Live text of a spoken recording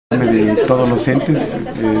todos los entes,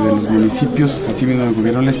 de los municipios, así mismo del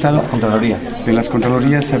gobierno del Estado. Las contralorías. De las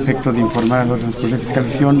contralorías, a efecto de informar a los órganos de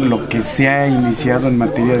fiscalización lo que se ha iniciado en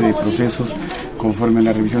materia de procesos conforme a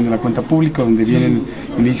la revisión de la cuenta pública, donde vienen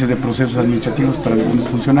inicios de procesos administrativos para algunos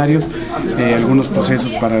funcionarios, algunos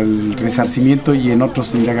procesos para el resarcimiento y en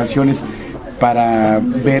otras indagaciones para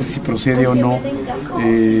ver si procede o no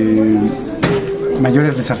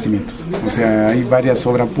mayores resarcimientos. O sea, hay varias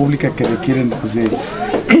obras públicas que requieren pues,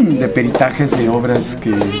 de peritajes de obras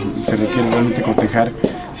que se requiere realmente cotejar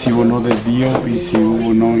si hubo no desvío y si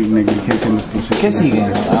hubo no negligencia en los procesos. ¿Qué sigue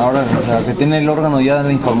ahora? O sea, que tiene el órgano ya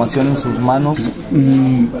la información en sus manos.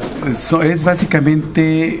 Es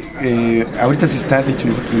básicamente, ahorita se está, de hecho,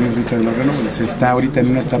 del órgano, se está ahorita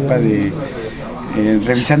en una etapa de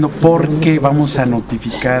revisando porque vamos a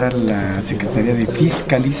notificar a la Secretaría de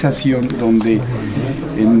Fiscalización, donde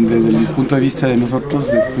desde el punto de vista de nosotros,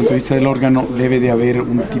 desde el punto de vista del órgano, debe de haber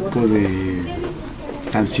un tipo de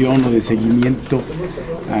sanción o de seguimiento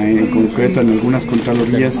en concreto en algunas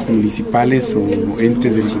contralorías municipales o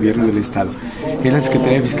entes del gobierno del Estado. Es la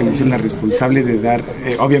Secretaría de Fiscalización la responsable de dar,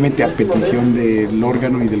 obviamente a petición del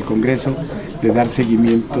órgano y del Congreso, de dar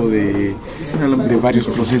seguimiento de varios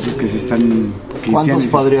procesos que se están... ¿Cuántos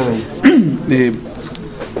podría haber?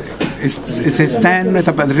 Se está en una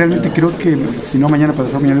etapa, realmente creo que si no mañana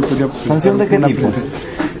podría... ¿Sanción de qué tipo?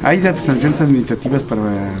 Hay sanciones administrativas para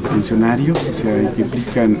funcionarios, o sea, que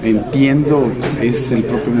implican, entiendo, es el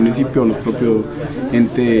propio municipio o los propios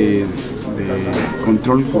ente de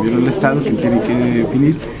control del gobierno del Estado que tiene que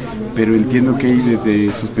definir, pero entiendo que hay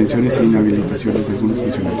desde suspensiones e inhabilitaciones de algunos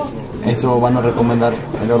funcionarios. ¿Eso van a recomendar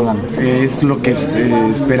el órgano? Es lo que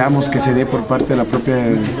esperamos que se dé por parte de la propia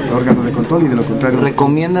órgano de control y de lo contrario...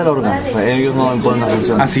 ¿Recomienda el órgano? O sea, ellos no imponen la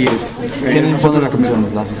sanción. Así es. ¿Quién impone la sanción?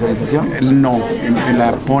 ¿La fiscalización? No,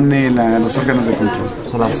 la pone los órganos de control. O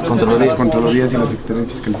sea, las contralorías. Las contralorías y la Secretaría de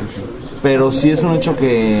Fiscalización. Pero sí es un hecho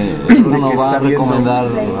que el órgano va a recomendar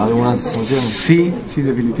algunas sanciones. Sí,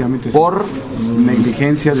 definitivamente. ¿Por?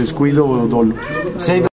 Negligencia, descuido o dolo. Sí.